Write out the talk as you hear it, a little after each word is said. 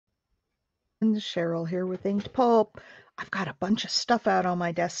Cheryl here with Inked Pulp. I've got a bunch of stuff out on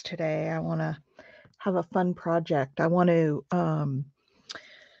my desk today. I want to have a fun project. I want to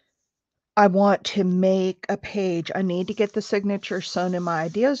make a page. I need to get the signature sewn in my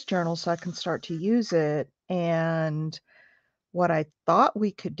ideas journal so I can start to use it. And what I thought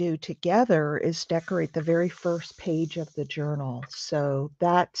we could do together is decorate the very first page of the journal. So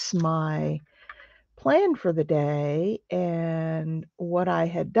that's my plan for the day. And what I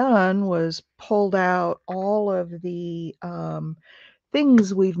had done was pulled out all of the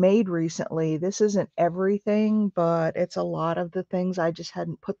things we've made recently. This isn't everything, but it's a lot of the things. I just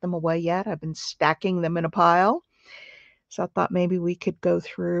hadn't put them away yet. I've been stacking them in a pile. So I thought maybe we could go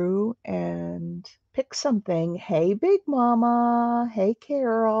through and pick something. Hey, Big Mama. Hey,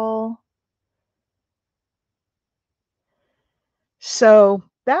 Carol. So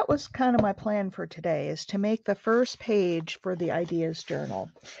that was kind of my plan for today, is to make the first page for the ideas journal.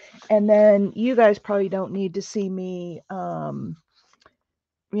 And then you guys probably don't need to see me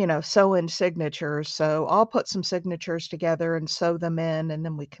sew in signatures. So I'll put some signatures together and sew them in, and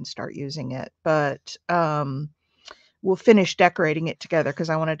then we can start using it. But we'll finish decorating it together because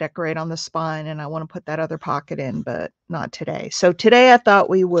I want to decorate on the spine and I want to put that other pocket in, but not today. So today I thought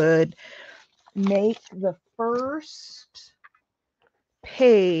we would make the first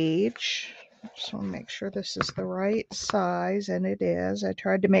page. Just want to make sure this is the right size, and it is. I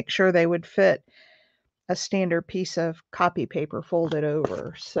tried to make sure they would fit a standard piece of copy paper folded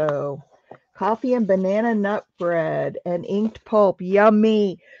over. So coffee and banana nut bread and inked pulp.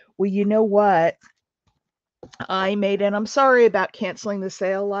 Yummy. Well, you know what? I made, and I'm sorry about canceling the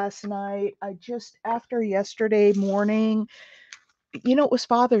sale last night. I just, after yesterday morning, it was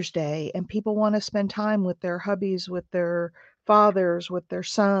Father's Day, and people want to spend time with their hubbies, with their fathers, with their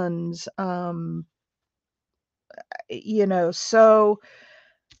sons. So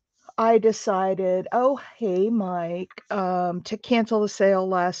I decided, oh, hey, Mike, to cancel the sale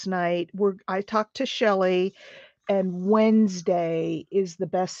last night. I talked to Shelly, and Wednesday is the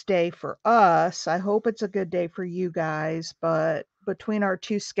best day for us. I hope it's a good day for you guys, but between our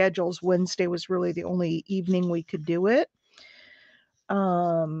two schedules, Wednesday was really the only evening we could do it.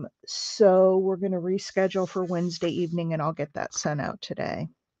 So we're going to reschedule for Wednesday evening, and I'll get that sent out today.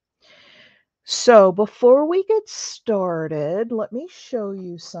 So before we get started, let me show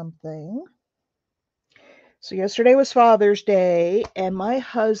you something. So yesterday was Father's Day, and my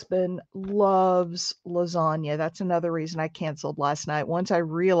husband loves lasagna. That's another reason I canceled last night. Once I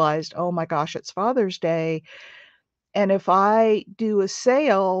realized, oh my gosh, it's Father's Day, and if I do a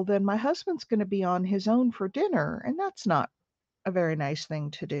sale, then my husband's going to be on his own for dinner, and that's not a very nice thing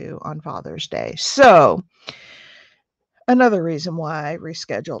to do on Father's Day. So another reason why I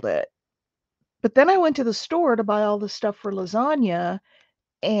rescheduled it. But then I went to the store to buy all the stuff for lasagna,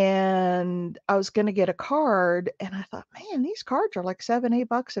 and I was going to get a card, and I thought, man, these cards are like $7,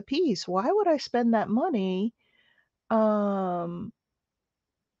 $8 a piece. Why would I spend that money? Um,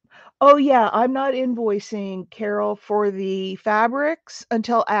 oh yeah, I'm not invoicing Carol for the fabrics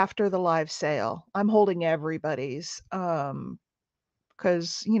until after the live sale. I'm holding everybody's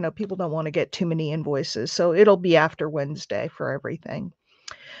because people don't want to get too many invoices, so it'll be after Wednesday for everything.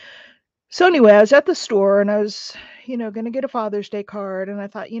 So anyway, I was at the store and I was, going to get a Father's Day card. And I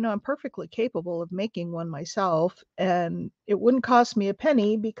thought, I'm perfectly capable of making one myself. And it wouldn't cost me a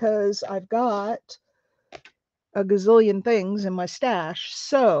penny because I've got a gazillion things in my stash.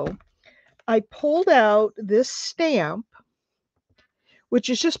 So I pulled out this stamp, which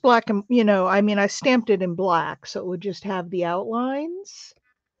is just black. And, I stamped it in black. So it would just have the outlines.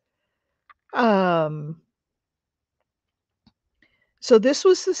 So this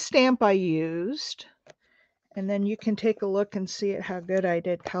was the stamp I used. And then you can take a look and see how good I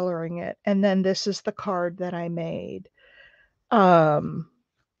did coloring it. And then this is the card that I made. Let's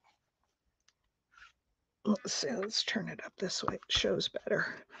see, let's turn it up this way. It shows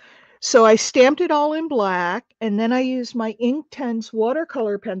better. So I stamped it all in black, and then I used my Inktense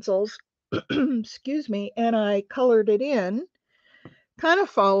watercolor pencils, excuse me, and I colored it in, kind of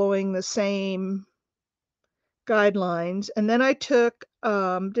following the same guidelines. And then I took,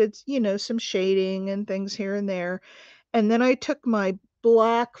 did, some shading and things here and there. And then I took my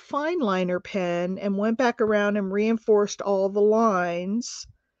black fine liner pen and went back around and reinforced all the lines.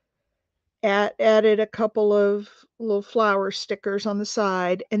 Added a couple of little flower stickers on the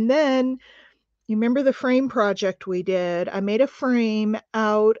side. And then you remember the frame project we did? I made a frame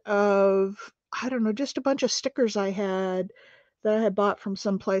out of, I don't know, just a bunch of stickers I had that I had bought from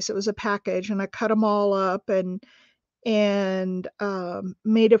someplace. It was a package, and I cut them all up and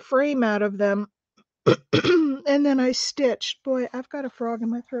made a frame out of them. And then I stitched. Boy, I've got a frog in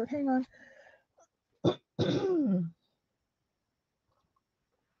my throat. Hang on.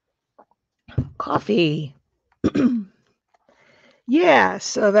 Coffee. Yeah,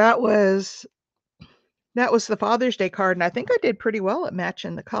 so that was the Father's Day card, and I think I did pretty well at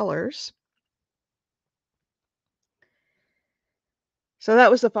matching the colors. So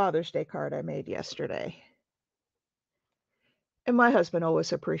that was the Father's Day card I made yesterday. And my husband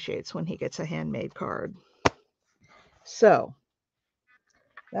always appreciates when he gets a handmade card. So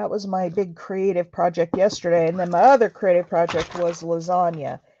that was my big creative project yesterday. And then my other creative project was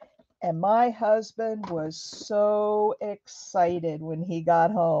lasagna. And my husband was so excited when he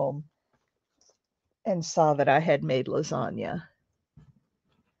got home and saw that I had made lasagna.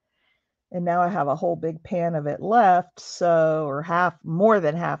 And now I have a whole big pan of it left, so, or more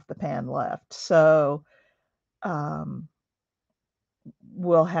than half the pan left. So um,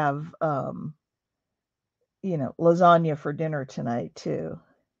 we'll have, lasagna for dinner tonight too.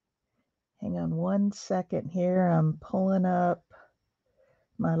 Hang on one second here. I'm pulling up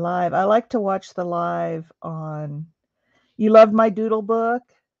my live. I like to watch the live on. You love my doodle book?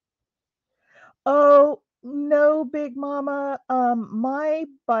 Oh, no, Big Mama. My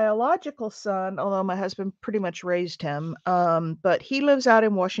biological son, although my husband pretty much raised him, but he lives out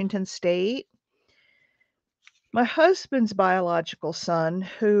in Washington State. My husband's biological son,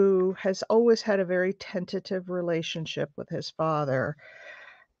 who has always had a very tentative relationship with his father,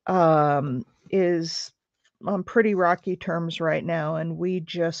 is on pretty rocky terms right now, and we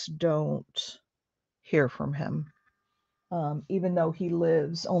just don't hear from him, even though he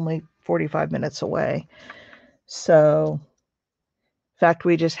lives only 45 minutes away. So, in fact,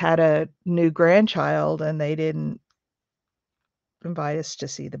 we just had a new grandchild, and they didn't invite us to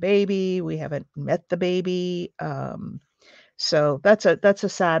see the baby. We haven't met the baby. So that's a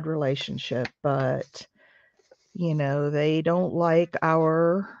sad relationship, but they don't like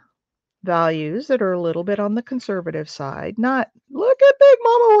our values that are a little bit on the conservative side. Not, look at Big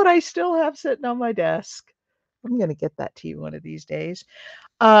Mama, what I still have sitting on my desk. I'm going to get that to you one of these days.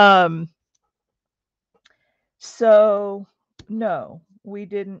 Um, so no, we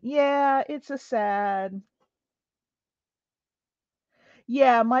didn't. Yeah, it's a sad.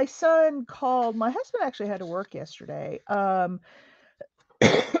 Yeah, my son called. My husband actually had to work yesterday. And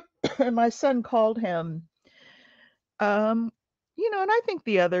my son called him. Um, and I think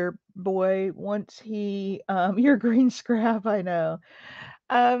the other boy, once he, your green scrap, I know.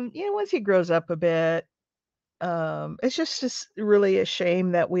 Once he grows up a bit, it's just really a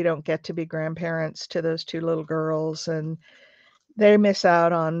shame that we don't get to be grandparents to those two little girls, and they miss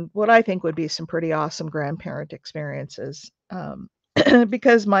out on what I think would be some pretty awesome grandparent experiences.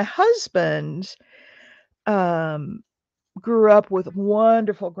 Because my husband, um, grew up with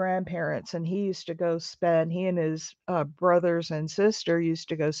wonderful grandparents, and he and his brothers and sister used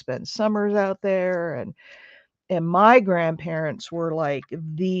to go spend summers out there, and my grandparents were like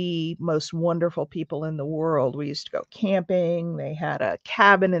the most wonderful people in the world. We used to go camping. They had a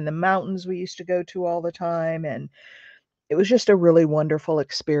cabin in the mountains we used to go to all the time, and it was just a really wonderful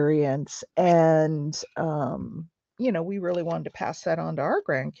experience. And we really wanted to pass that on to our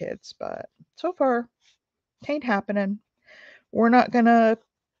grandkids, but so far it ain't happening. We're not gonna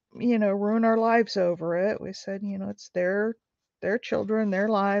ruin our lives over it. We said, it's their children, their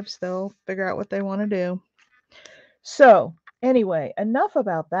lives. They'll figure out what they want to do. So, anyway, enough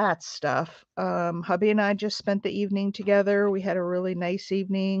about that stuff. Hubby and I just spent the evening together. We had a really nice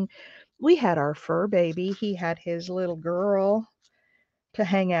evening. We had our fur baby. He had his little girl to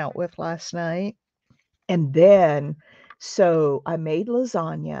hang out with last night. And then, so I made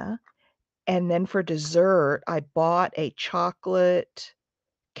lasagna. And then for dessert, I bought a chocolate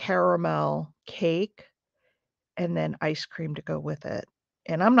caramel cake and then ice cream to go with it.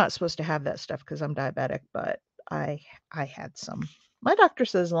 And I'm not supposed to have that stuff because I'm diabetic, but I I had some. My doctor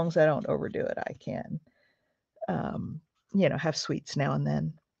says as long as I don't overdo it, I can, um, have sweets now and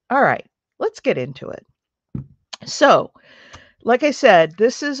then. All right, let's get into it. So, like I said,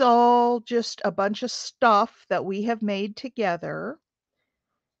 this is all just a bunch of stuff that we have made together.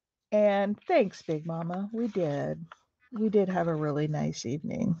 And thanks, Big Mama. We did. We did have a really nice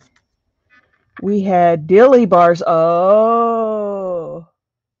evening. We had dilly bars. Oh,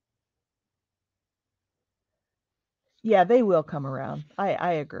 yeah, they will come around.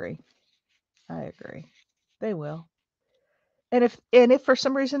 I agree. I agree. They will. And if for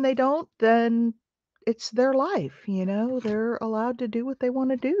some reason they don't, then it's their life, They're allowed to do what they want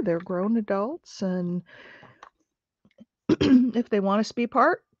to do. They're grown adults, and if they want us to be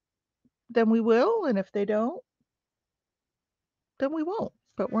part, then we will, and if they don't, then we won't.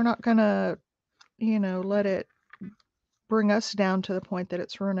 But we're not gonna, let it bring us down to the point that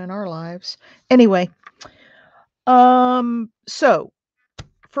it's ruining our lives. Anyway, so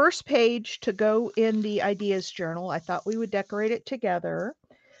first page to go in the ideas journal, I thought we would decorate it together.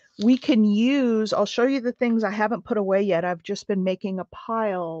 We can use, I'll show you the things I haven't put away yet. I've just been making a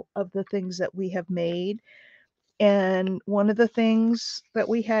pile of the things that we have made. And one of the things that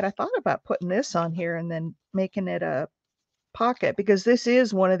we had, I thought about putting this on here and then making it a pocket, because this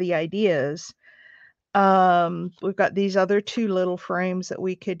is one of the ideas. We've got these other two little frames that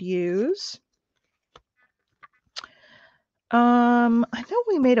we could use. I know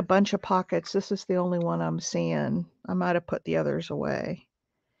we made a bunch of pockets. This is the only one I'm seeing. I might have put the others away.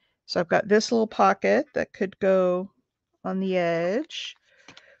 So I've got this little pocket that could go on the edge.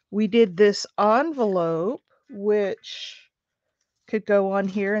 We did this envelope, which could go on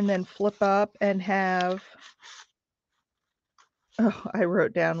here and then flip up and have, oh, I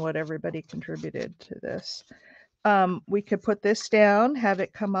wrote down what everybody contributed to this. We could put this down, have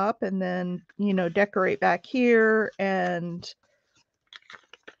it come up, and then, you know, decorate back here and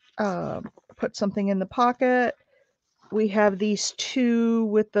put something in the pocket. We have these two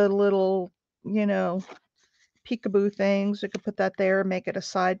with the little, you know, peekaboo things. We could put that there and make it a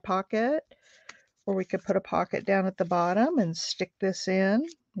side pocket. Or we could put a pocket down at the bottom and stick this in.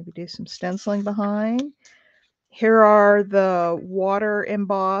 Maybe do some stenciling behind. Here are the water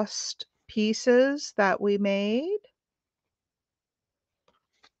embossed pieces that we made.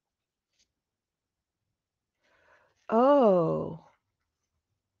 Oh,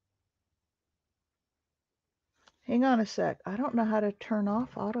 hang on a sec. I don't know how to turn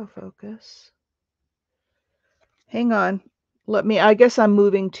off autofocus. Hang on. I guess I'm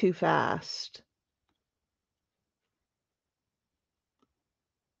moving too fast.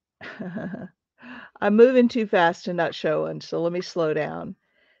 I'm moving too fast and not showing, so let me slow down.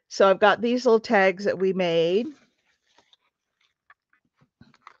 So I've got these little tags that we made.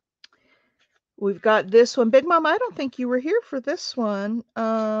 We've got this one. Big Mama, I don't think you were here for this one.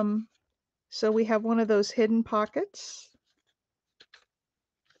 So we have one of those hidden pockets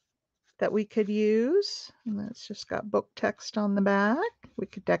that we could use. And that's just got book text on the back. We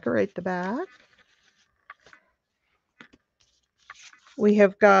could decorate the back. We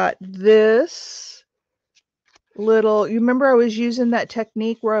have got this little, you remember I was using that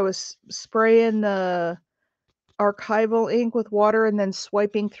technique where I was spraying the archival ink with water and then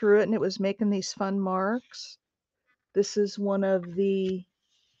swiping through it and it was making these fun marks. This is one of the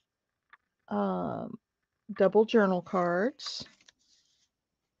double journal cards.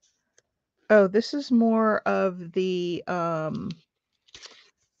 Oh, this is more of the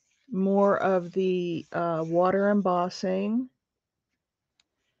water embossing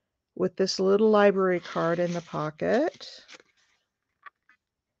with this little library card in the pocket.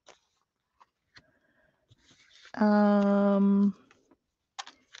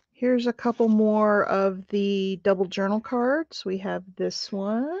 Here's a couple more of the double journal cards. We have this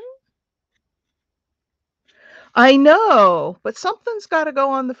one. I know, but something's got to go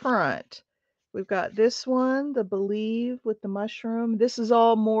on the front. We've got this one, the Believe with the mushroom. This is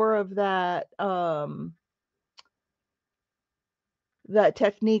all more of that that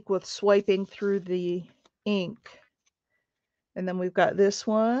technique with swiping through the ink. And then we've got this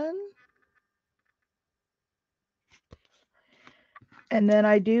one. And then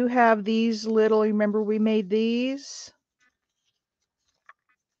I do have these little, remember we made these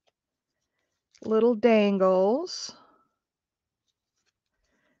little dangles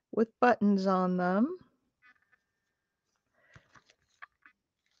with buttons on them.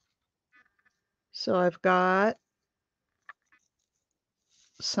 So I've got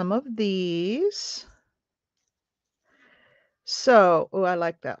some of these. So, oh, I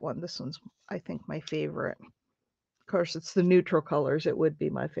like that one. This one's, I think, my favorite. Of course, it's the neutral colors. It would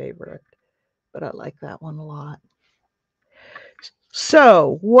be my favorite, but I like that one a lot.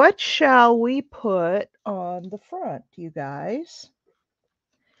 So, what shall we put on the front, you guys?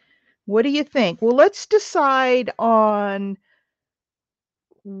 What do you think? Well, let's decide on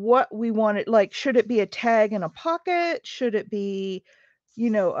what we want it, like, should it be a tag in a pocket? Should it be, you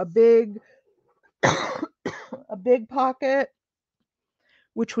know, a big a big pocket,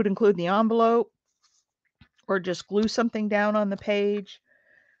 which would include the envelope, or just glue something down on the page?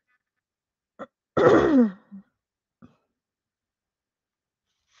 The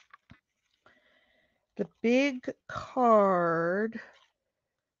big card.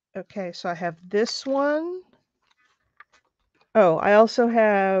 Okay, so I have this one. Oh, I also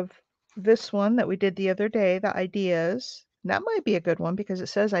have this one that we did the other day, the ideas. That might be a good one because it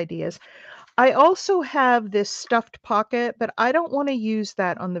says ideas. I also have this stuffed pocket, but I don't want to use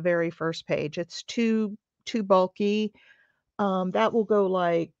that on the very first page. It's too bulky. That will go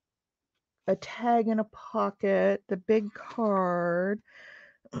like a tag in a pocket, the big card.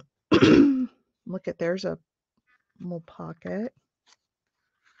 Look at, there's a little pocket.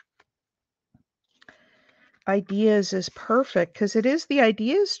 Ideas is perfect because it is the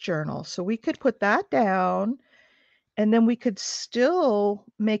ideas journal. So we could put that down and then we could still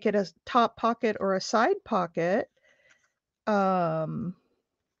make it a top pocket or a side pocket.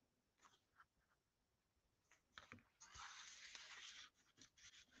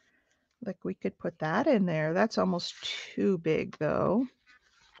 Like we could put that in there. That's almost too big though.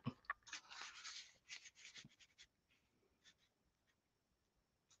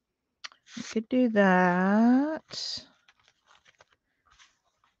 We could do that.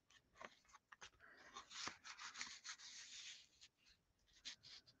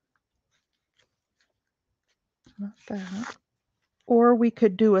 Not that. Or we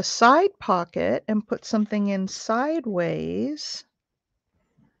could do a side pocket and put something in sideways.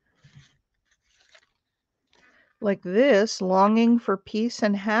 Like this, longing for peace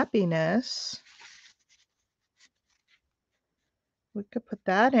and happiness. We could put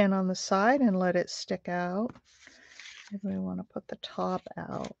that in on the side and let it stick out. Maybe we want to put the top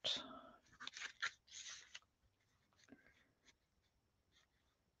out.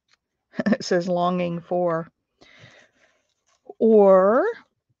 It says longing for. Or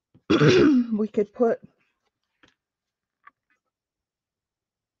we could put,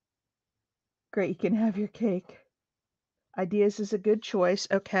 great, you can have your cake. Ideas is a good choice.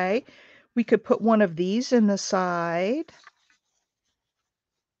 Okay. We could put one of these in the side.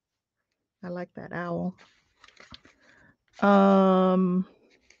 I like that owl.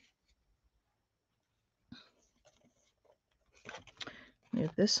 We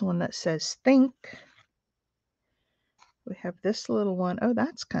have this one that says think. We have this little one. Oh,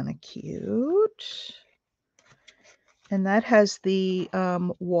 that's kind of cute. And that has the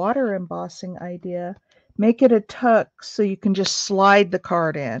water embossing idea. Make it a tuck so you can just slide the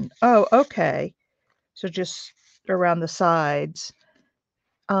card in. Oh, okay. So just around the sides.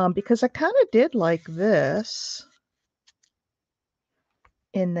 Because I kind of did like this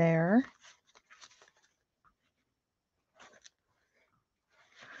in there.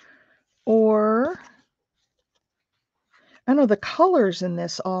 Or, I know the colors in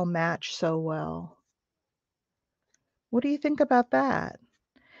this all match so well. What do you think about that?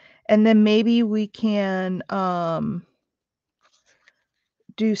 And then maybe we can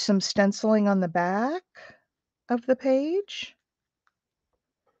do some stenciling on the back of the page.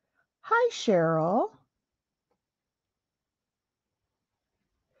 Hi, Cheryl.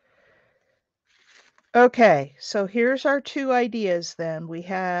 Okay, so here's our two ideas then. We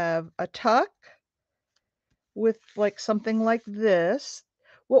have a tuck with like something like this.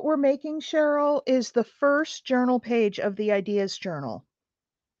 What we're making, Cheryl, is the first journal page of the ideas journal.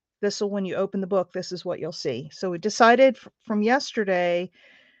 This will, when you open the book, this is what you'll see. So we decided from yesterday,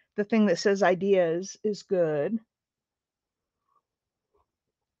 the thing that says ideas is good.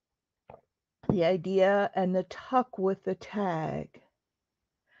 The idea and the tuck with the tag.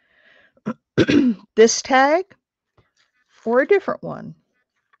 This tag or a different one.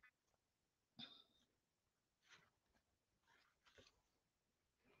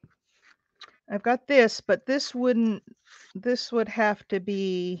 I've got this, but this would have to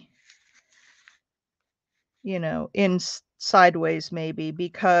be, you know, in sideways maybe,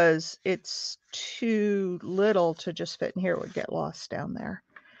 because it's too little to just fit in here. It would get lost down there.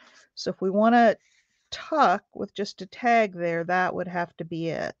 So if we want to tuck with just a tag there, that would have to be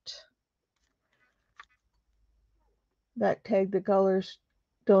it. That tag the colors.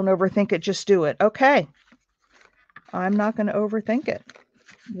 Don't overthink it, just do it. Okay. I'm not going to overthink it.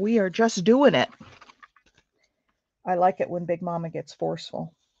 We are just doing it. I like it when Big Mama gets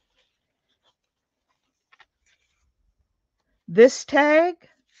forceful. This tag,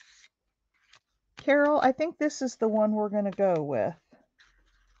 Carol, I think this is the one we're going to go with.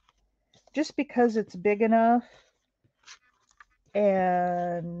 Just because it's big enough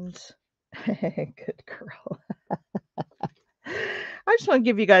and good girl. I just want to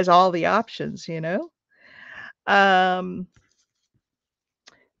give you guys all the options, you know. All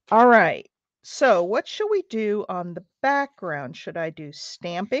right. So what should we do on the background? Should I do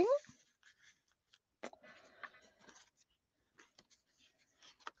stamping?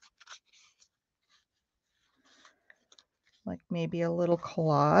 Like maybe a little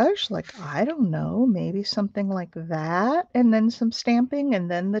collage, like, I don't know, maybe something like that, and then some stamping, and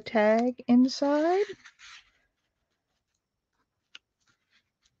then the tag inside.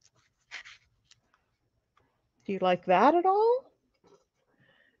 Do you like that at all?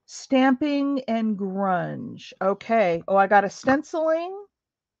 Stamping and grunge. Okay. Oh, I got a stenciling.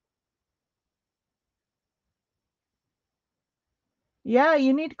 Yeah,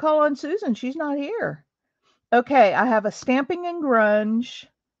 you need to call on Susan. She's not here. Okay, I have a stamping and grunge.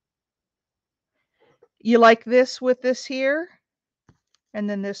 You like this with this here? And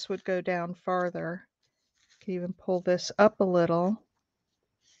then this would go down farther. You can even pull this up a little.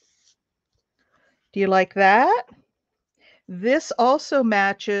 Do you like that? This also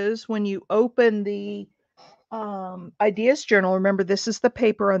matches when you open the ideas journal. Remember, this is the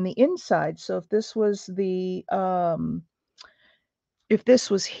paper on the inside. So if this was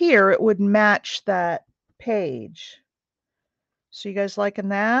here, it would match that page. So you guys liking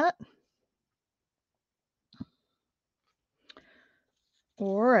that?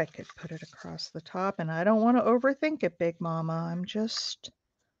 Or I could put it across the top, and I don't want to overthink it, Big Mama. I'm just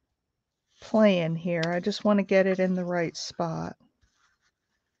playing here. I just want to get it in the right spot.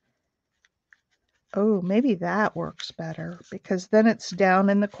 Oh, maybe that works better because then it's down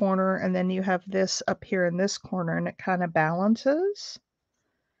in the corner and then you have this up here in this corner and it kind of balances.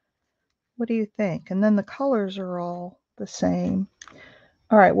 What do you think? And then the colors are all the same.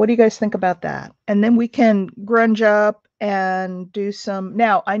 All right, what do you guys think about that? And then we can grunge up and do some.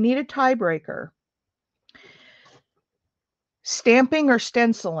 Now, I need a tiebreaker. Stamping or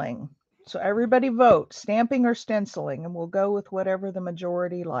stenciling? So everybody vote, stamping or stenciling, and we'll go with whatever the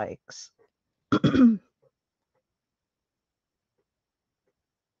majority likes. I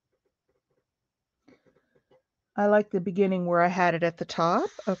like the beginning where I had it at the top.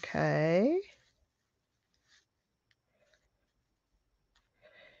 Okay.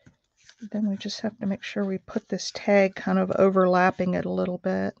 Then we just have to make sure we put this tag kind of overlapping it a little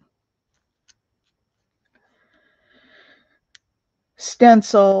bit.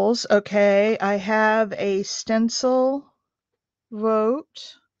 Stencils. Okay, I have a stencil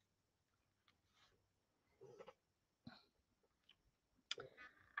vote.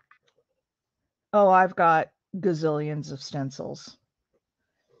 Oh, I've got gazillions of stencils.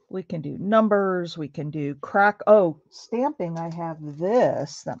 We can do numbers, we can do stamping. I have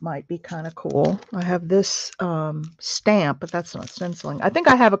this that might be kind of cool. I have this stamp, but that's not stenciling. I think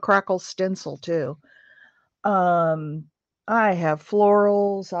I have a crackle stencil too. I have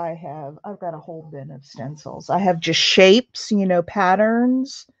florals. I've got a whole bin of stencils. I have just shapes,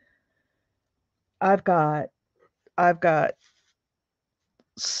 patterns. I've got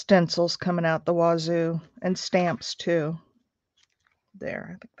stencils coming out the wazoo and stamps too. There,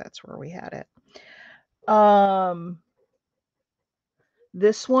 I think that's where we had it.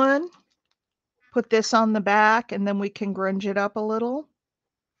 This one, put this on the back and then we can grunge it up a little.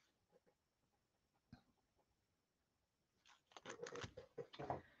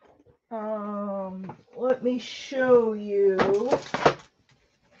 Let me show you.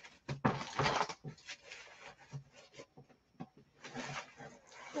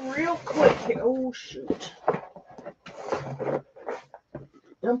 Real quick here. Oh, shoot.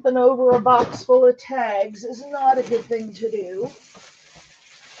 Dumping over a box full of tags is not a good thing to do.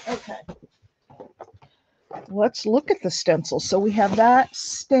 Okay. Let's look at the stencil. So we have that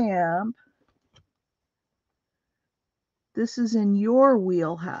stamp. This is in your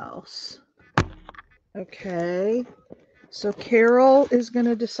wheelhouse. Okay. So Carol is going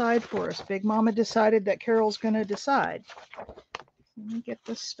to decide for us. Big Mama decided that Carol's going to decide. Let me get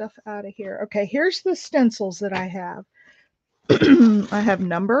this stuff out of here. Okay, here's the stencils that I have. I have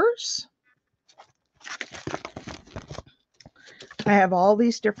numbers. I have all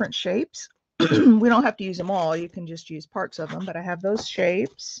these different shapes. We don't have to use them all. You can just use parts of them, but I have those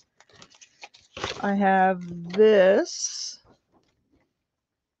shapes. I have this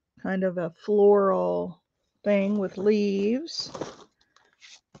kind of a floral thing with leaves.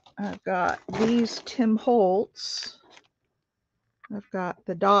 I've got these Tim Holtz. I've got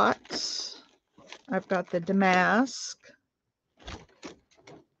the dots. I've got the damask.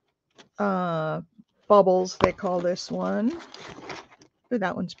 Bubbles, they call this one. Ooh,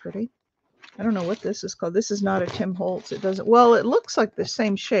 that one's pretty. I don't know what this is called. This is not a Tim Holtz. It doesn't, well, it looks like the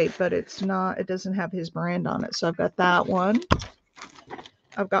same shape, but it's not, it doesn't have his brand on it. So I've got that one.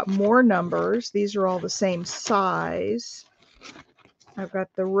 I've got more numbers. These are all the same size. I've got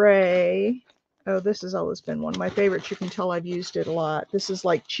the Ray. Oh, this has always been one of my favorites. You can tell I've used it a lot. This is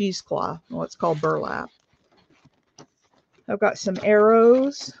like cheesecloth. Well, it's called burlap. I've got some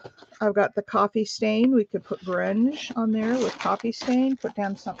arrows. I've got the coffee stain. We could put grunge on there with coffee stain. Put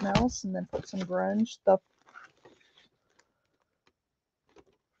down something else and then put some grunge. The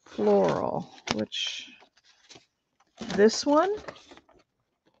floral, which this one.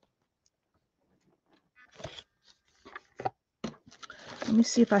 Let me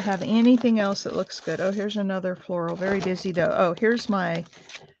see if I have anything else that looks good. Oh, here's another floral. Very busy though. Oh, here's my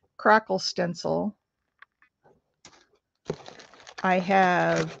crackle stencil. I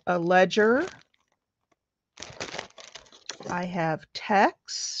have a ledger. I have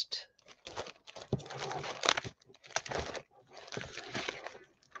text.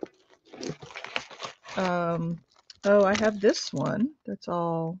 Oh, I have this one. That's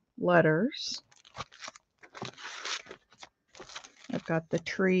all letters. I've got the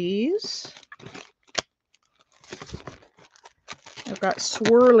trees. I've got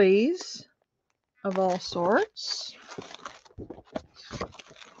swirlies of all sorts.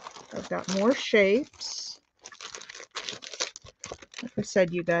 I've got more shapes. Like I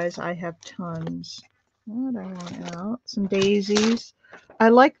said, you guys, I have tons. What do I want out? Some daisies. I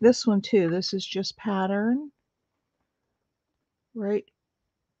like this one too. This is just pattern. Right?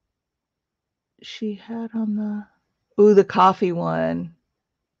 She had on the... Ooh, the coffee one.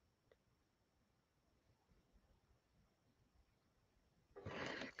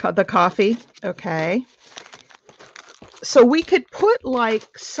 The coffee. Okay. So we could put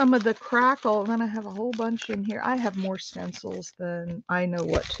like some of the crackle. Then I have a whole bunch in here. I have more stencils than I know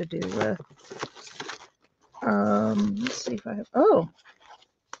what to do with. Let's see if I have... Oh,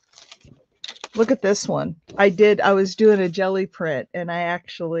 look at this one. I was doing a jelly print and I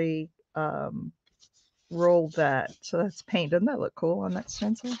actually rolled that. So that's paint. Doesn't that look cool on that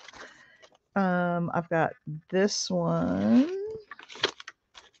stencil? I've got this one.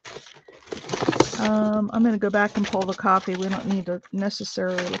 I'm going to go back and pull the copy. We don't need to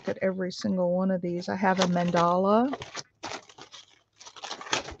necessarily look at every single one of these. I have a mandala.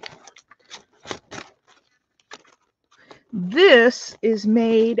 This is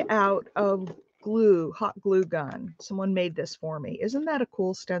made out of glue, hot glue gun. Someone made this for me. Isn't that a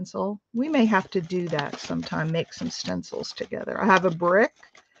cool stencil? We may have to do that sometime, make some stencils together. I have a brick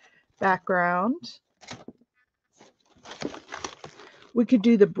background. We could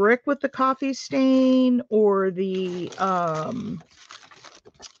do the brick with the coffee stain or the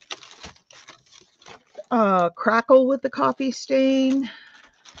crackle with the coffee stain.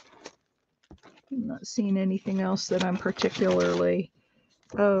 I'm not seeing anything else that I'm particularly...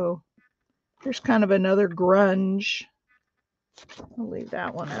 Oh, there's kind of another grunge. I'll leave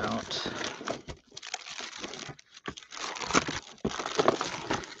that one out.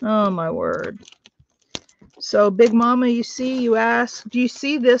 Oh my word. So Big Mama, you asked, do you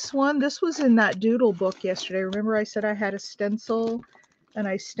see this one? This was in that doodle book yesterday. Remember I said I had a stencil and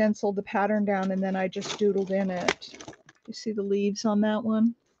I stenciled the pattern down and then I just doodled in it. You see the leaves on that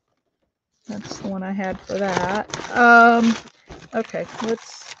one? That's the one I had for that. Okay,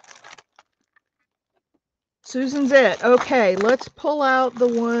 Susan's it. Okay, let's pull out the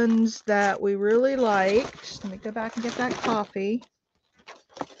ones that we really liked. Let me go back and get that coffee.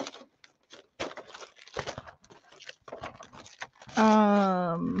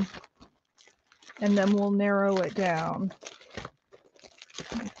 And then we'll narrow it down.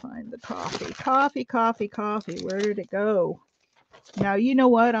 Let me find the coffee. Coffee. Where did it go? Now, you know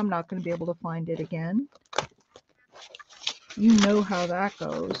what? I'm not going to be able to find it again. You know how that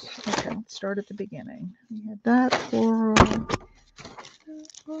goes. Okay, let's start at the beginning. We had that floral.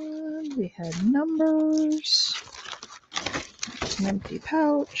 We had numbers. An empty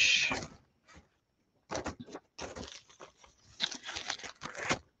pouch.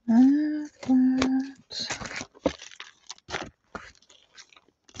 That.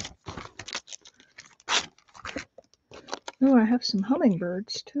 Oh, I have some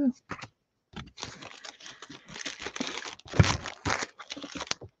hummingbirds too.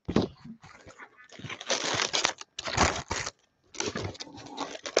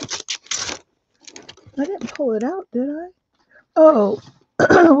 I didn't pull it out, did I? Oh,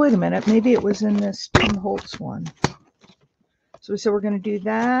 wait a minute. Maybe it was in this Tim Holtz one. So we said we're going to do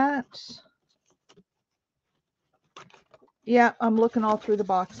that. Yeah, I'm looking all through the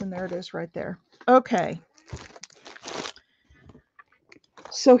box and there it is right there. Okay.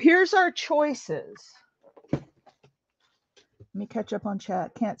 So here's our choices. Let me catch up on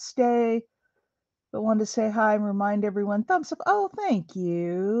chat. Can't stay, but wanted to say hi and remind everyone. Thumbs up. Oh, thank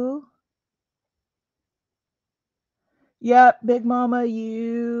you. Yep, Big Mama,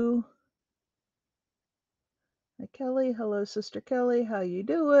 you. Hi, Kelly. Hello, Sister Kelly. How you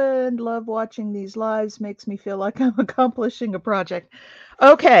doing? Love watching these lives. Makes me feel like I'm accomplishing a project.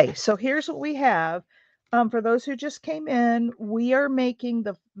 Okay, so here's what we have. For those who just came in, we are making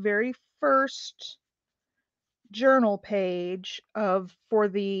the very first journal page for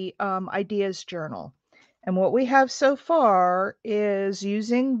the ideas journal. And what we have so far is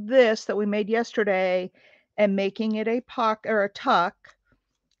using this that we made yesterday and making it a pocket or a tuck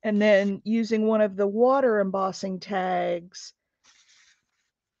and then using one of the water embossing tags,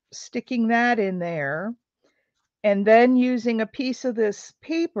 sticking that in there, and then using a piece of this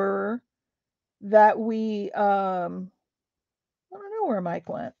paper that we, I don't know where Mike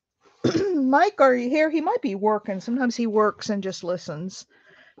went. Mike, are you here? He might be working. Sometimes he works and just listens.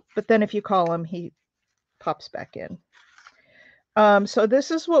 But then if you call him, he pops back in. So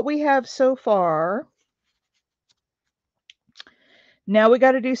this is what we have so far. Now we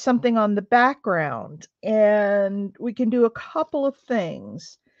got to do something on the background, and we can do a couple of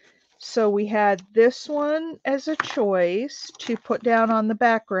things. So we had this one as a choice to put down on the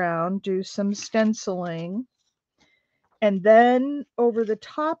background, do some stenciling, and then over the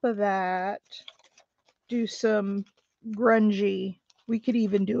top of that, do some grungy. We could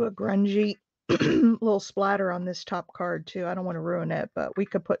even do a grungy little splatter on this top card too. I don't want to ruin it, but we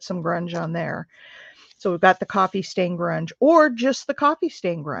could put some grunge on there. So we've got the coffee stain grunge, or just the coffee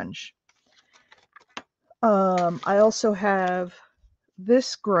stain grunge. I also have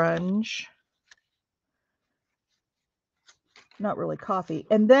this grunge, not really coffee.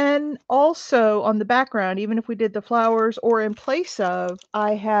 And then also on the background, even if we did the flowers or in place of,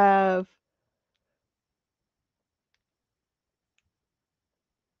 I have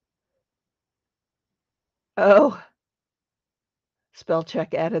oh, spell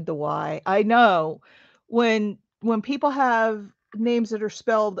check added the Y. I know when people have names that are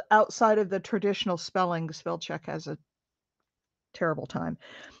spelled outside of the traditional spelling, spell check has a terrible time.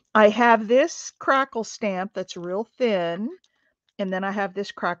 I have this crackle stamp that's real thin, and then I have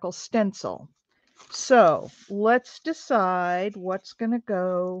this crackle stencil. So let's decide what's going to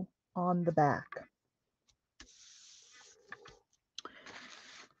go on the back.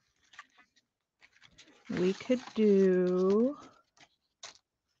 We could do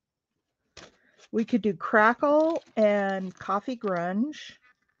crackle and coffee grunge.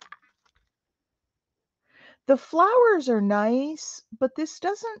 The flowers are nice, but this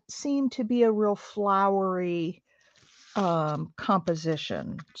doesn't seem to be a real flowery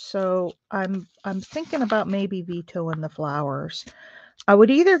composition. So I'm thinking about maybe vetoing the flowers. I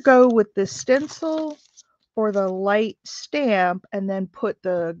would either go with the stencil or the light stamp and then put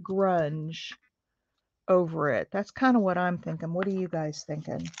the grunge over it. That's kind of what I'm thinking. What are you guys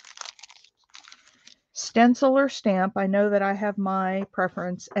thinking? Stencil or stamp? I know that I have my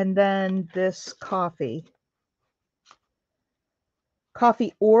preference. And then this coffee.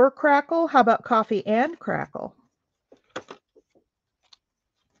 Coffee or crackle? How about coffee and crackle?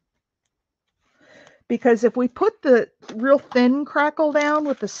 Because if we put the real thin crackle down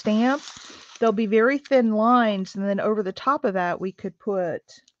with the stamp, there'll be very thin lines. And then over the top of that, we could put,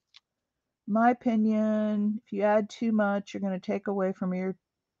 my opinion, if you add too much, you're going to take away from your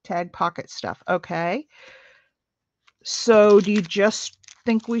tag pocket stuff. Okay. So do you just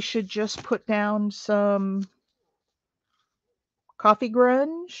think we should just put down some coffee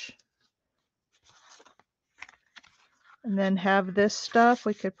grunge? And then have this stuff.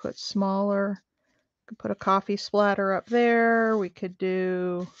 We could put smaller, could put a coffee splatter up there. We could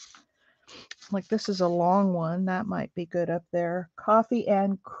do, like this is a long one. That might be good up there. Coffee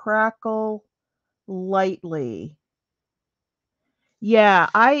and crackle lightly. Yeah,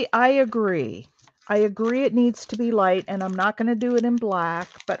 I agree. I agree it needs to be light, and I'm not going to do it in black,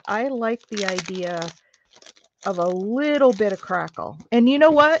 but I like the idea of a little bit of crackle. And you know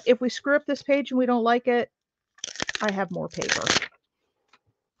what? If we screw up this page and we don't like it, I have more paper.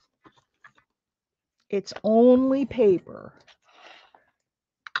 It's only paper.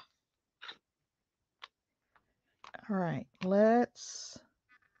 All right, let's.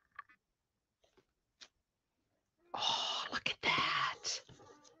 Oh, look at that.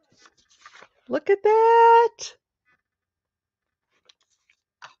 Look at that.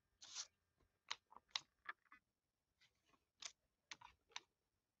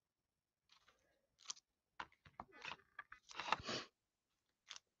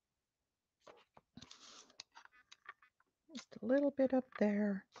 Just a little bit up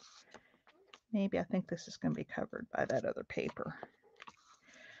there. Maybe I think this is going to be covered by that other paper.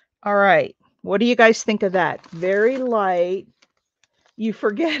 All right. What do you guys think of that? Very light. You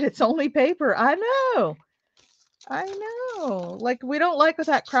forget it's only paper. I know. I know. Like, we don't like with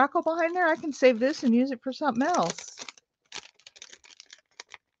that crackle behind there. I can save this and use it for something else.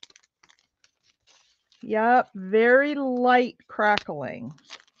 Yep. Very light crackling.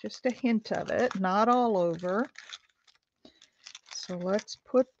 Just a hint of it. Not all over. So let's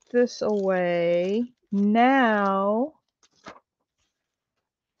put this away. Now,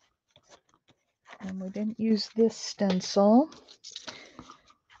 and we didn't use this stencil.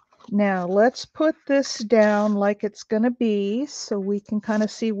 Now let's put this down like it's going to be so we can kind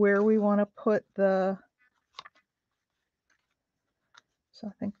of see where we want to put the, so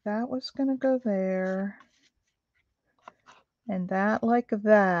I think that was going to go there and that like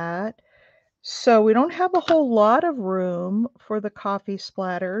that. So we don't have a whole lot of room for the coffee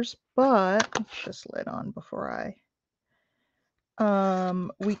splatters, but let's just lid on before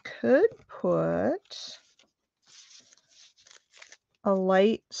we could put a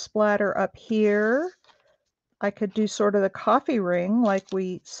light splatter up here. I could do sort of the coffee ring, like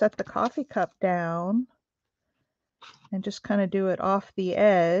we set the coffee cup down and just kind of do it off the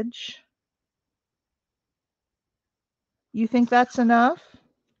edge. You think that's enough?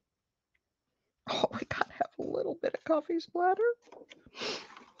 Oh, we gotta have a little bit of coffee splatter.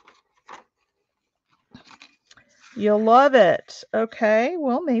 You'll love it. Okay,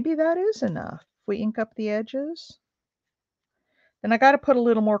 well, maybe that is enough. If we ink up the edges. Then I got to put a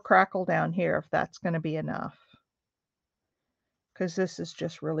little more crackle down here if that's going to be enough. Because this is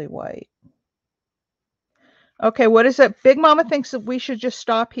just really white. Okay, what is it? Big Mama thinks that we should just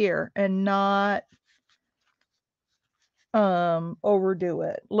stop here and not overdo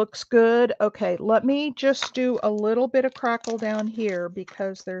it. Looks good. Okay, let me just do a little bit of crackle down here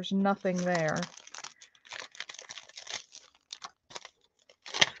because there's nothing there.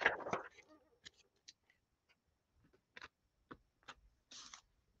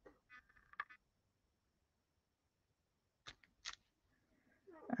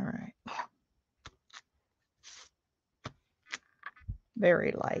 All right.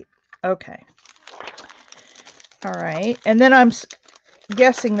 Very light. Okay. All right. And then I'm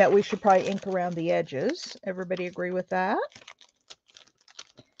guessing that we should probably ink around the edges. Everybody agree with that?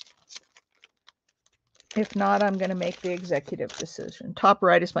 If not, I'm going to make the executive decision. Top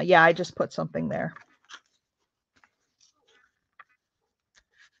right is my, yeah, I just put something there.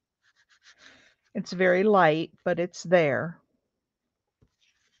 It's very light, but it's there.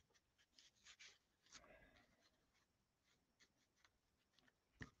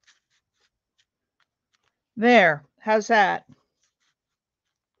 There. How's that?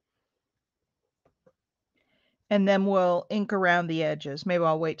 And then we'll ink around the edges. Maybe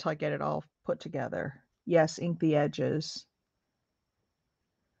I'll wait till I get it all put together. Yes, ink the edges.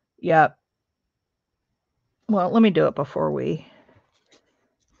 Yep. Well, let me do it before we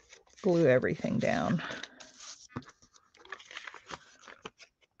glue everything down.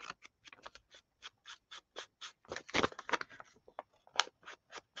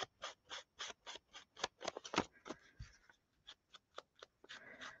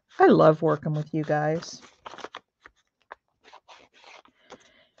 I love working with you guys.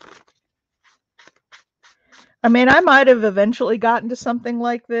 I mean, I might have eventually gotten to something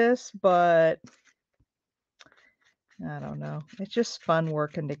like this, but I don't know. It's just fun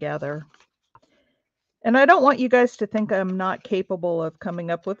working together. And I don't want you guys to think I'm not capable of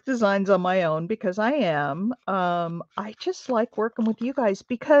coming up with designs on my own, because I am. I just like working with you guys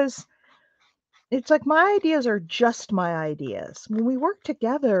because it's like my ideas are just my ideas. When we work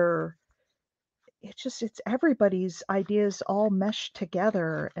together, it's everybody's ideas all meshed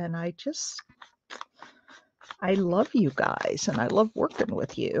together. And I love you guys and I love working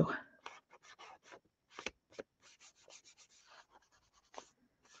with you.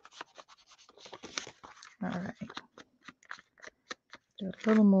 All right. Do a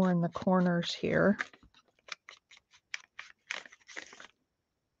little more in the corners here.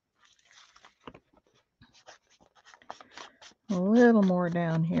 A little more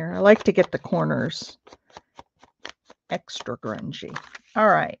down here. I like to get the corners extra grungy. All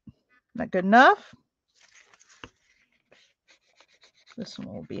right. Not good enough? This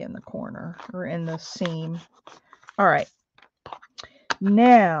one will be in the corner or in the seam. All right.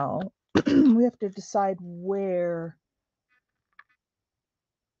 Now we have to decide where.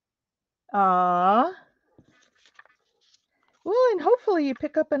 Well, and hopefully you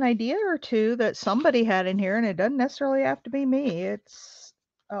pick up an idea or two that somebody had in here, and it doesn't necessarily have to be me. It's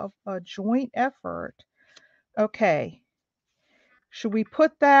a joint effort. Okay. Should we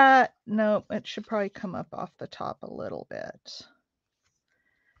put that? No, it should probably come up off the top a little bit.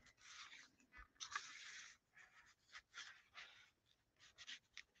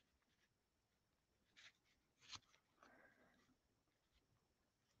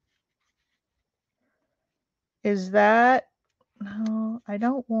 Is that, no, I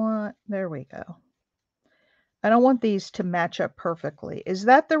don't want, there we go. I don't want these to match up perfectly. Is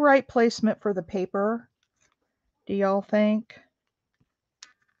that the right placement for the paper? Do y'all think?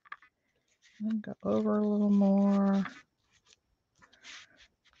 Go over a little more.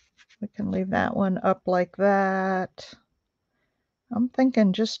 We can leave that one up like that. I'm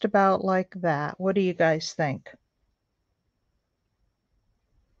thinking just about like that. What do you guys think?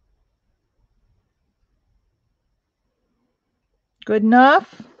 Good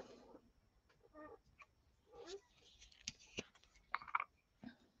enough?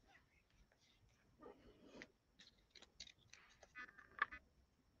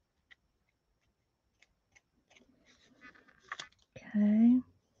 Okay.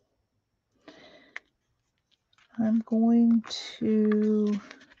 I'm going to,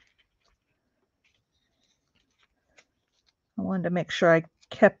 I wanted to make sure I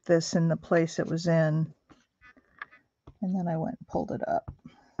kept this in the place it was in. And then I went and pulled it up.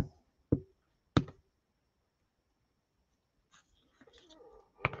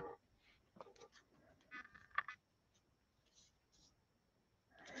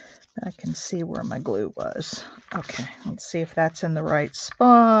 I can see where my glue was. Okay, let's see if that's in the right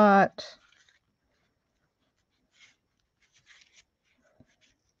spot.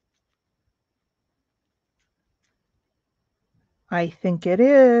 I think it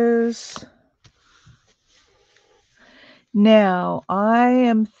is. Now, I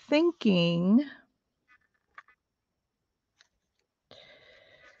am thinking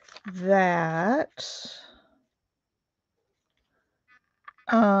that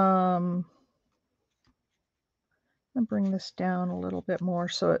I'll bring this down a little bit more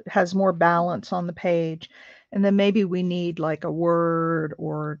so it has more balance on the page. And then maybe we need like a word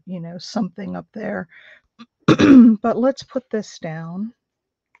or, something up there. But let's put this down.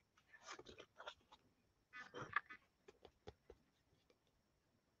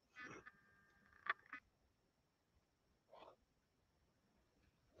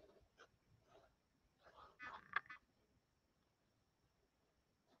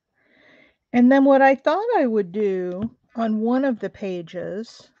 And then what I thought I would do on one of the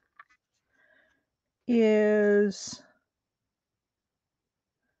pages is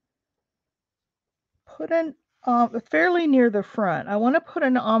put an fairly near the front. I want to put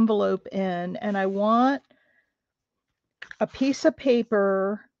an envelope in, and I want a piece of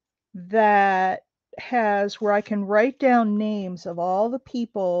paper that has where I can write down names of all the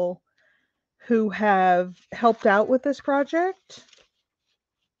people who have helped out with this project.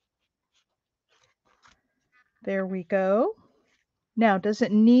 There we go. Now, does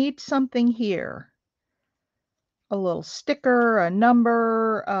it need something here? A little sticker, a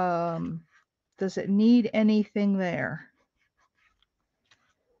number? Does it need anything there?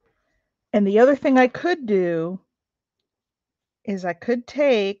 And the other thing I could do is I could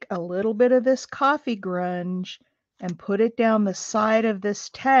take a little bit of this coffee grunge and put it down the side of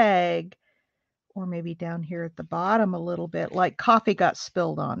this tag, or maybe down here at the bottom a little bit, like coffee got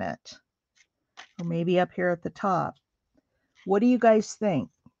spilled on it, or maybe up here at the top. What do you guys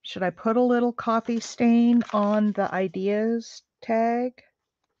think? Should I put a little coffee stain on the ideas tag?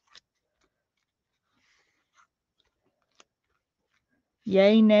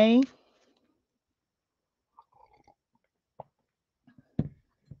 Yay, nay?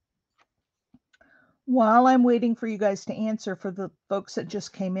 While I'm waiting for you guys to answer, for the folks that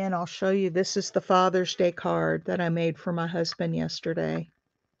just came in, I'll show you. This is the Father's Day card that I made for my husband yesterday.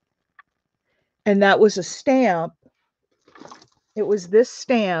 And that was a stamp. It was this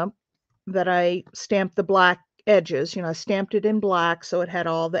stamp that I stamped the black edges. I stamped it in black so it had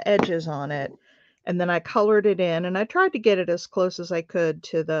all the edges on it. And then I colored it in, and I tried to get it as close as I could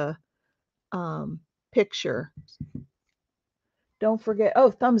to the picture. Don't forget,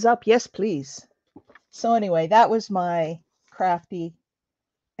 oh, thumbs up, yes, please. So anyway, that was my crafty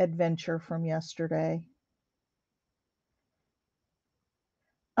adventure from yesterday.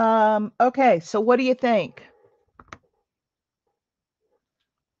 Okay, so what do you think?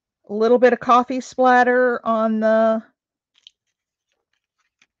 A little bit of coffee splatter on the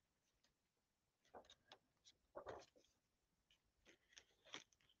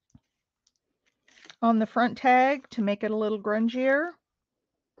front tag to make it a little grungier.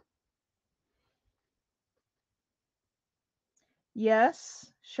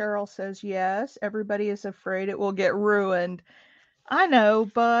 Yes, Cheryl says yes. Everybody is afraid it will get ruined. I know,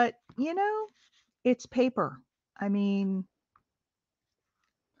 but it's paper. I mean,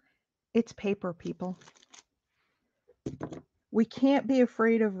 it's paper, people. We can't be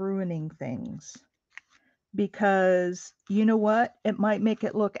afraid of ruining things, because you know what? It might make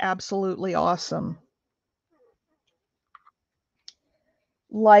it look absolutely awesome.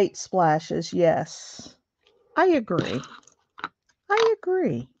 Light splashes, yes. I agree. I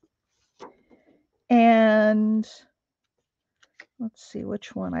agree. And let's see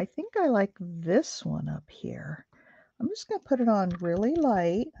which one. I think I like this one up here. I'm just going to put it on really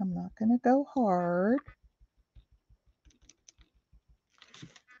light. I'm not going to go hard.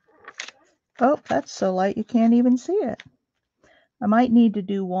 Oh, that's so light you can't even see it. I might need to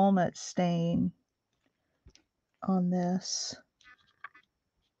do walnut stain on this.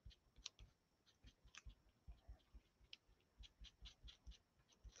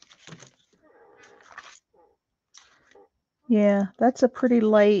 Yeah, that's a pretty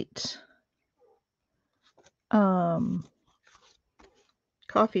light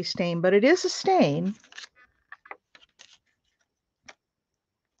coffee stain, but it is a stain.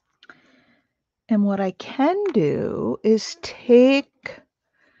 And what I can do is take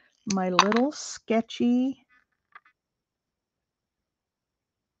my little sketchy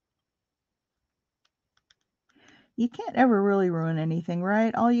you can't ever really ruin anything,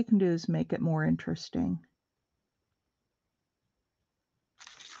 right? All you can do is make it more interesting.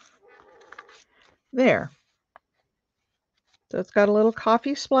 There. So it's got a little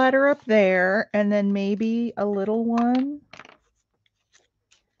coffee splatter up there, and then maybe a little one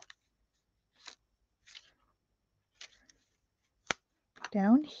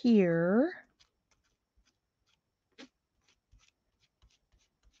down here.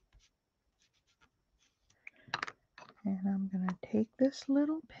 And I'm going to take this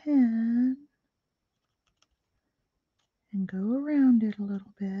little pen and go around it a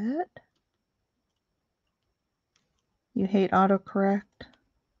little bit. You hate autocorrect?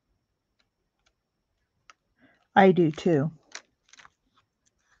 I do too.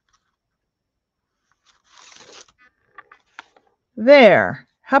 There.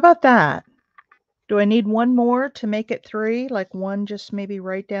 How about that? Do I need one more to make it 3? Like one just maybe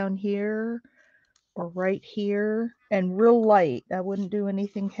right down here or right here? And real light. I wouldn't do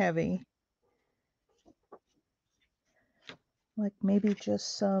anything heavy. Like maybe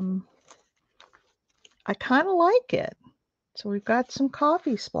just some... I kind of like it. So we've got some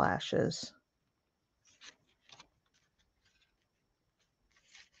coffee splashes.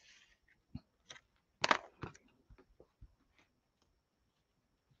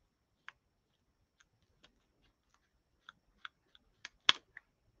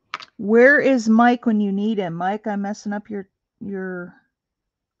 Where is Mike when you need him? Mike, I'm messing up your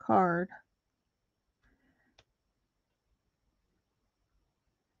card.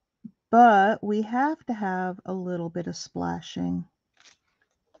 But we have to have a little bit of splashing.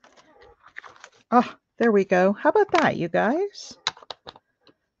 Oh, there we go. How about that, you guys?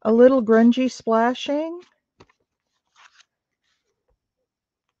 A little grungy splashing.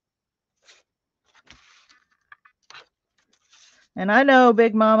 And I know,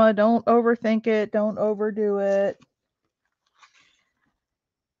 Big Mama, don't overthink it. Don't overdo it.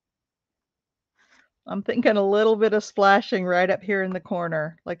 I'm thinking a little bit of splashing right up here in the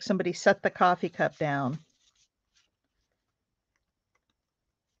corner, like somebody set the coffee cup down.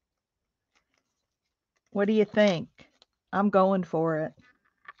 What do you think? I'm going for it.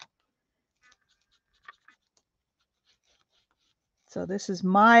 So this is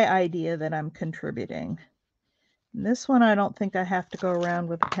my idea that I'm contributing. And this one, I don't think I have to go around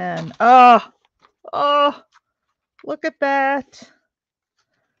with a pen. Oh, look at that.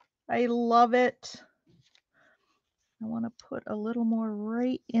 I love it. I want to put a little more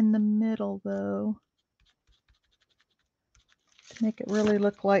right in the middle, though, to make it really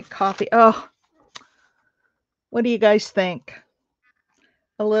look like coffee. Oh, what do you guys think?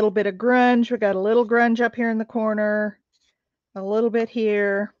 A little bit of grunge. We got a little grunge up here in the corner. A little bit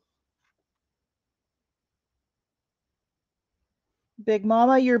here. Big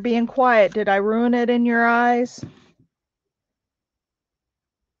Mama, you're being quiet. Did I ruin it in your eyes?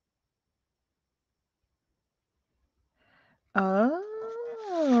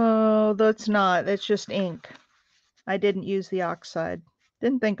 Oh, that's not. It's just ink. I didn't use the oxide.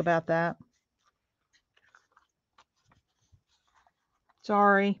 Didn't think about that.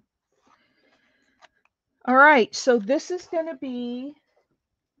 Sorry. All right, so this is going to be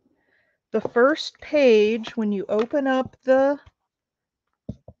the first page when you open up the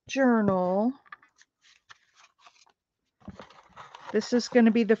journal. This is going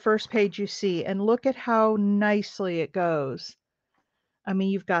to be the first page you see, and look at how nicely it goes. I mean,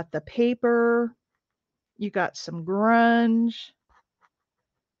 you've got the paper, you got some grunge.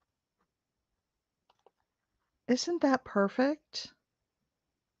 Isn't that perfect?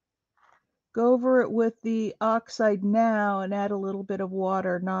 Go over it with the oxide now and add a little bit of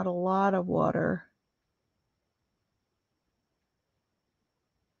water, not a lot of water.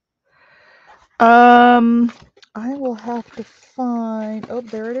 I will have to find, oh,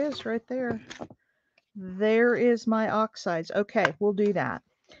 there it is right there. There is my oxides. Okay, we'll do that.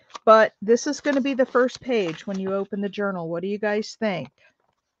 But this is going to be the first page when you open the journal. What do you guys think?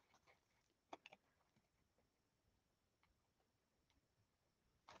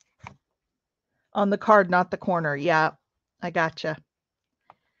 On the card, not the corner. Yeah, I gotcha.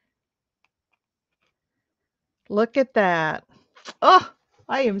 Look at that. Oh,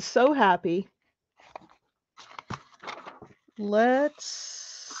 I am so happy. Let's...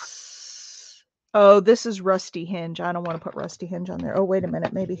 Oh, this is Rusty Hinge. I don't want to put Rusty Hinge on there. Oh, wait a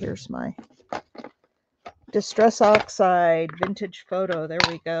minute. Maybe here's my Distress Oxide vintage photo. There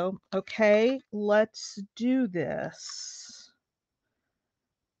we go. Okay, let's do this.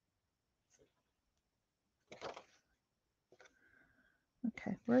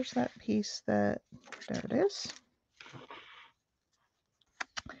 Okay, where's that piece that... There it is.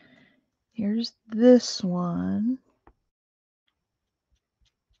 Here's this one.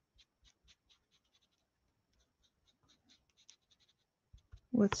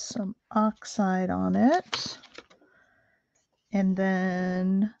 With some oxide on it. And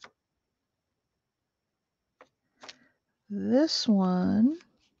then this one.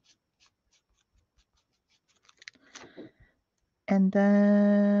 And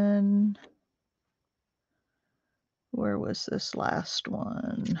then where was this last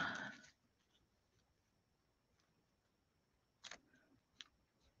one?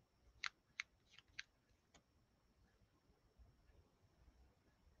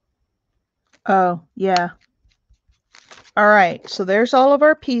 Oh, yeah. All right, so there's all of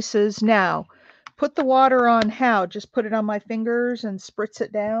our pieces. Now, put the water on how? Just put it on my fingers and spritz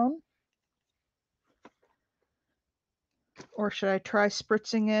it down? Or should I try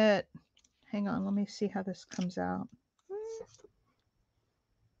spritzing it? Hang on, let me see how this comes out.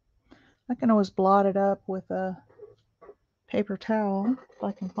 I can always blot it up with a paper towel if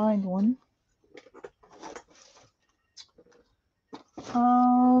I can find one.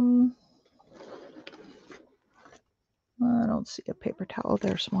 I don't see a paper towel.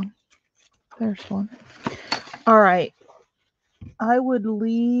 There's one. There's one. All right. I would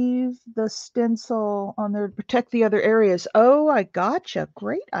leave the stencil on there to protect the other areas. Oh, I gotcha.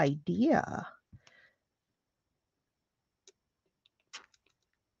 Great idea.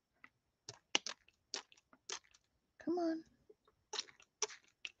 Come on.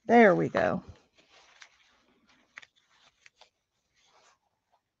 There we go.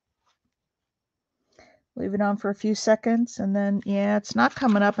 Leave it on for a few seconds and then, yeah, it's not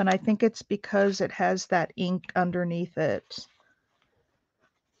coming up, and I think it's because it has that ink underneath it.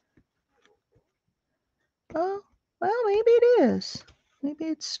 Oh, well, maybe it is. Maybe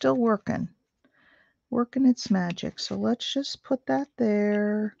it's still working its magic. So let's just put that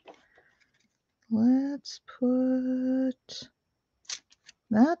there. Let's put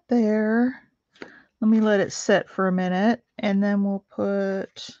that there. Let me let it sit for a minute, and then we'll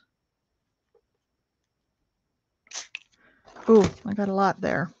put... Ooh, I got a lot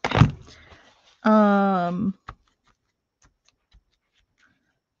there.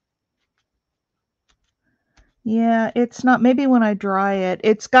 Yeah, it's not, maybe when I dry it,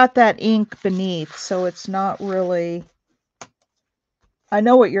 it's got that ink beneath, so it's not really... I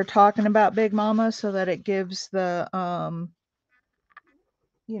know what you're talking about, Big Mama, so that it gives the,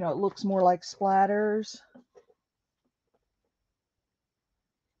 you know, it looks more like splatters.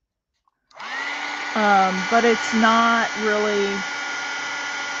 But it's not really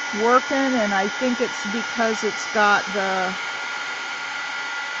working, and I think it's because it's got the...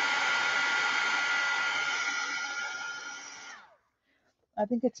 I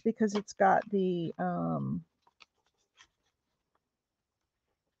think it's because it's got the,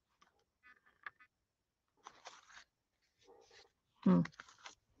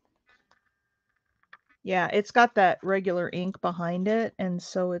 yeah, it's got that regular ink behind it, and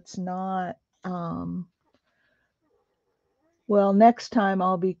so it's not, well, next time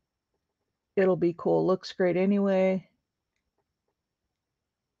it'll be cool. Looks great anyway.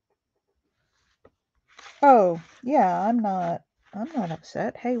 Oh, yeah, I'm not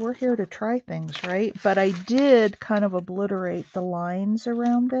upset. Hey, we're here to try things, right? But I did kind of obliterate the lines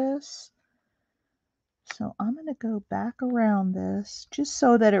around this. So I'm going to go back around this just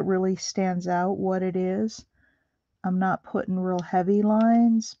so that it really stands out what it is. I'm not putting real heavy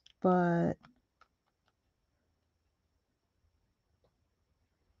lines, but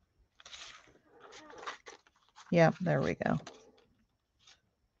yeah, there we go.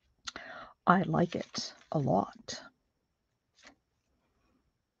 I like it a lot.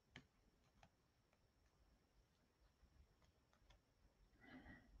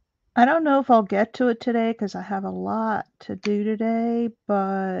 I don't know if I'll get to it today because I have a lot to do today,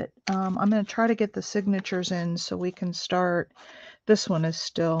 but I'm going to try to get the signatures in so we can start. This one is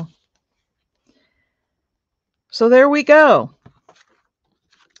still... So there we go.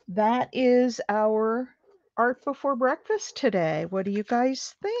 That is our art before breakfast today. What do you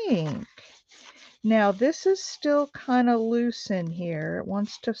guys think? Now this is still kind of loose in here. It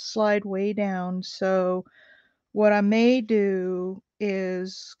wants to slide way down. So what I may do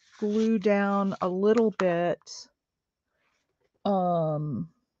is glue down a little bit so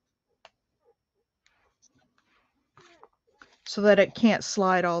that it can't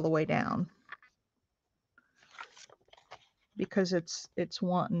slide all the way down, because it's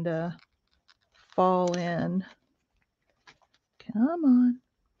wanting to fall in. Come on.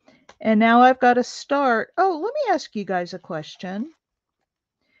 And now I've got to start. Oh, let me ask you guys a question.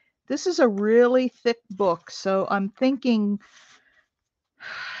 This is a really thick book, so I'm thinking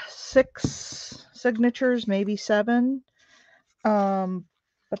 6 signatures, maybe 7.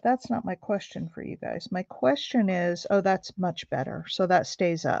 But that's not my question for you guys. My question is, oh, that's much better. So that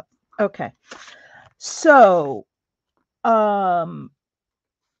stays up. Okay. So, how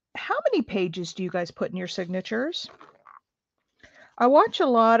many pages do you guys put in your signatures? I watch a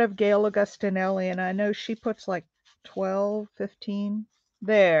lot of Gail Augustinelli, and I know she puts like 12, 15.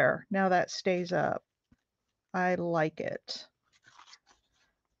 There. Now that stays up. I like it.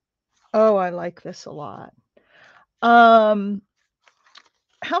 Oh, I like this a lot.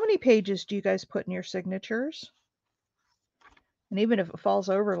 How many pages do you guys put in your signatures? And even if it falls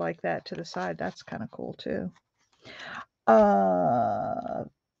over like that to the side, that's kind of cool too.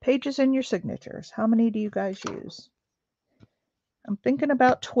 Pages in your signatures. How many do you guys use? I'm thinking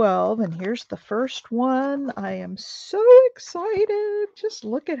about 12, and here's the first one. I am so excited. Just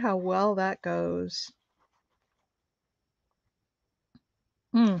look at how well that goes.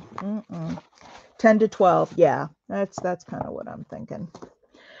 10 to 12. Yeah, that's kind of what I'm thinking.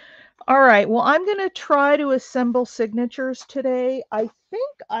 All right, well, I'm going to try to assemble signatures today. I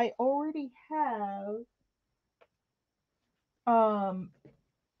think I already have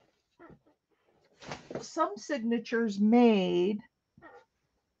some signatures made,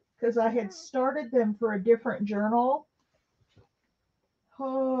 because I had started them for a different journal.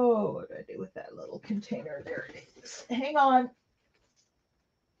 Oh, what did I do with that little container? There it is. Hang on.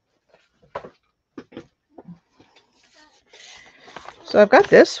 So I've got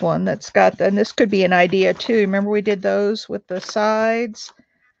this one that's got, and this could be an idea too. Remember we did those with the sides,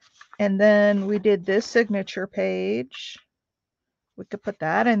 and then we did this signature page. We could put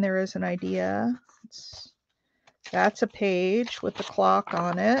that in there as an idea. That's a page with the clock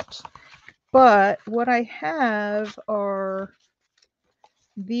on it. But what I have are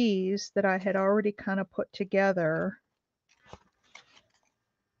these that I had already kind of put together.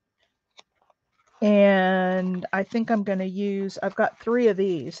 And I think I'm going to use, I've got 3 of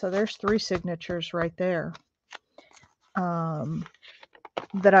these. So there's 3 signatures right there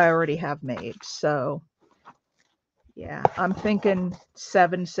that I already have made. So yeah, I'm thinking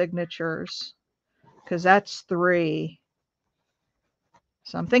 7 signatures, because that's 3.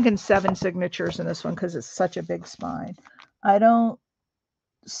 So I'm thinking 7 signatures in this one because it's such a big spine. I don't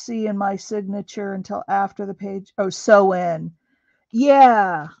see in my signature until after the page. Oh, sew in.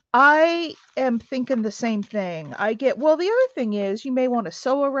 Yeah, I am thinking the same thing. Well, the other thing is you may want to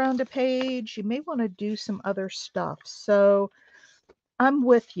sew around a page. You may want to do some other stuff. So I'm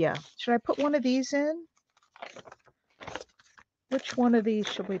with you. Should I put one of these in? Which one of these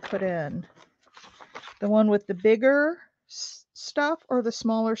should we put in? The one with the bigger stuff or the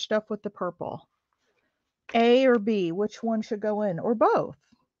smaller stuff with the purple? A or B? Which one should go in? Or both?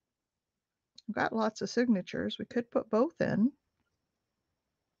 I've got lots of signatures. We could put both in.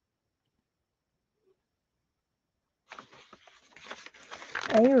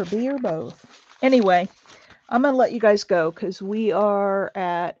 A or B or both. Anyway, I'm going to let you guys go because we are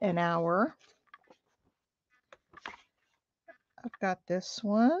at an hour. I've got this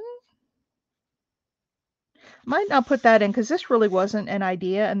one. Might not put that in because this really wasn't an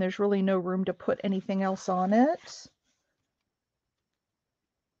idea and there's really no room to put anything else on it.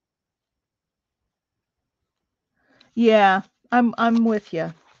 Yeah, I'm with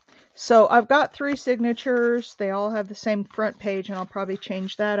you. So I've got 3 signatures. They all have the same front page, and I'll probably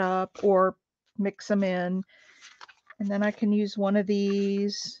change that up or mix them in. And then I can use one of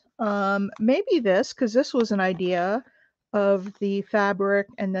these. Maybe this, because this was an idea of the fabric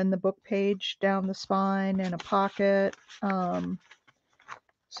and then the book page down the spine and a pocket. So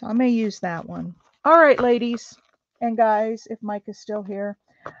I may use that one. All right, ladies and guys, if Mike is still here.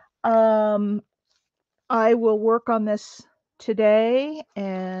 I will work on this today,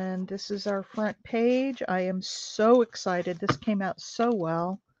 and this is our front page. I am so excited. This came out so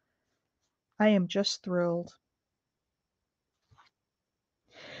well. I am just thrilled.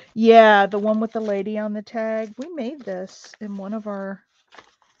 Yeah, the one with the lady on the tag. We made this in one of our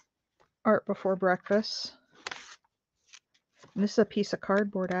art before breakfast. And this is a piece of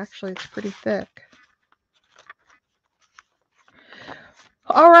cardboard, actually. It's pretty thick.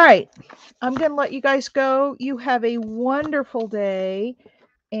 All right. I'm going to let you guys go. You have a wonderful day.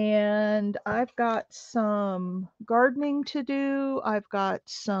 And I've got some gardening to do. I've got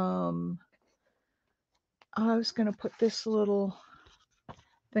some, I was going to put this little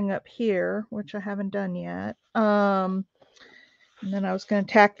thing up here, which I haven't done yet. And then I was going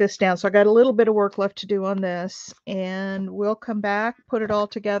to tack this down. So I got a little bit of work left to do on this. And we'll come back, put it all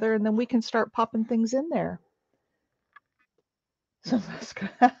together, and then we can start popping things in there. So that's good.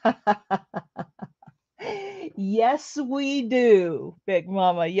 Yes, we do, Big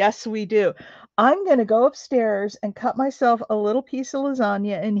Mama. Yes, we do. I'm going to go upstairs and cut myself a little piece of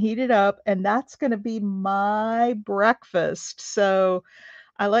lasagna and heat it up, and that's going to be my breakfast. So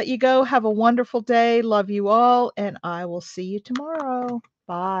I let you go. Have a wonderful day. Love you all, and I will see you tomorrow.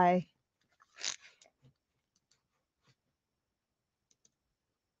 Bye.